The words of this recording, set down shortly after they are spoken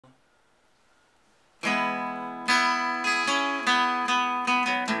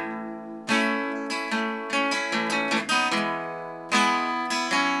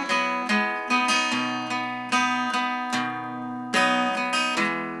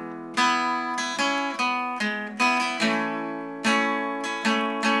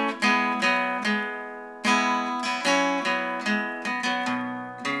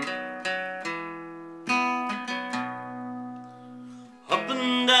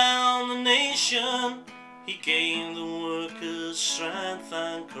nation. He gave the workers strength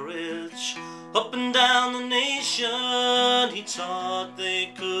and courage. Up and down the nation he taught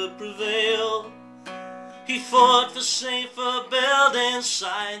they could prevail. He fought for safer building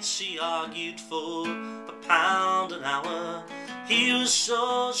sites. He argued for £1 an hour. He was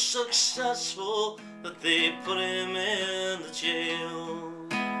so successful that they put him in the jail.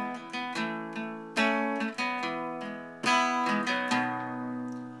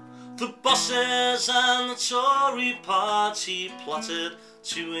 The bosses and the Tory party plotted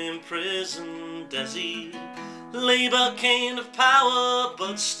to imprison Dessie. Labour came to power,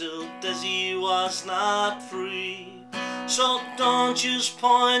 but still Dessie was not free. So don't just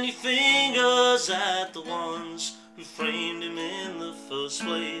point your fingers at the ones who framed him in the first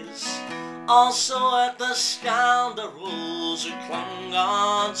place. Also at the scoundrels who clung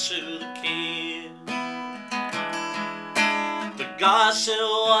on to the kid. The guy said,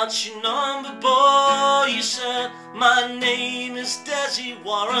 "What's your number, boy?" He said, "My name is Dessie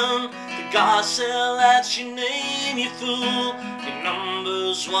Warren." The guy said, "That's your name, you fool. Your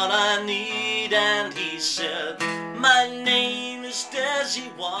number's what I need." And he said, "My name is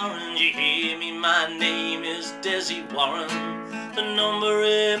Dessie Warren. You hear me? My name is Dessie Warren. The number,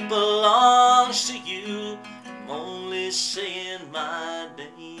 it belongs to you. I'm only saying my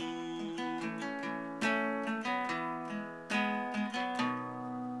name."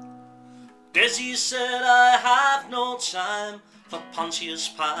 Dessie said, "I have no time for Pontius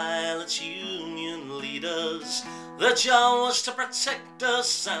Pilate's union leaders. Their job was to protect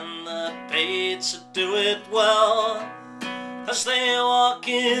us, and they're paid to do it well." As they walk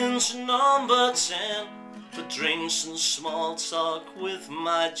into number 10 for drinks and small talk with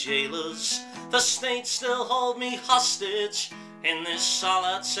my jailers, the state still hold me hostage in this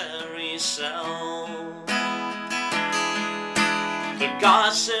solitary cell. The guy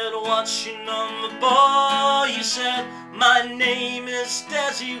said, "What's your number, boy?" He said, "My name is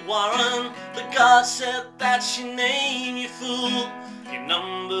Dessie Warren." The guy said, "That's your name, you fool. Your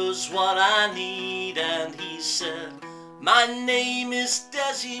number's what I need." And he said, "My name is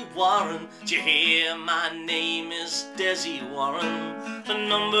Dessie Warren. Do you hear? My name is Dessie Warren. The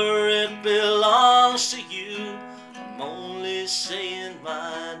number, it belongs to you. I'm only saying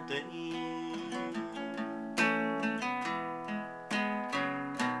my name."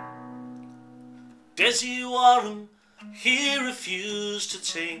 Dessie Warren, he refused to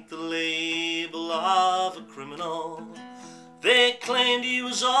take the label of a criminal. They claimed he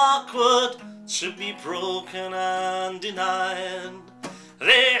was awkward, to be broken and denied.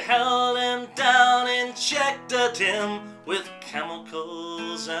 They held him down, injected him with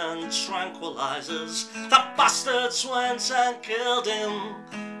chemicals and tranquilizers. The bastards went and killed him,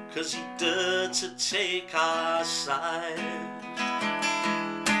 'cause he dared to take our side.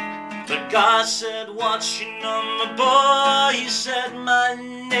 The guy said, "What's your number, boy?" He said, "My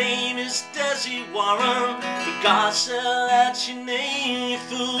name is Dessie Warren." The guy said, "That's your name, you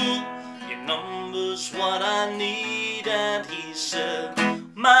fool. Your number's what I need." And he said,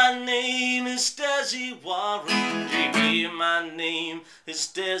 "My name is Dessie Warren. Do you hear? My name is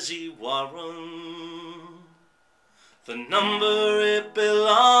Dessie Warren. The number, it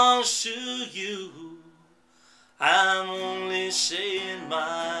belongs to you. I'm only saying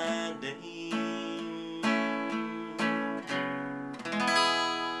my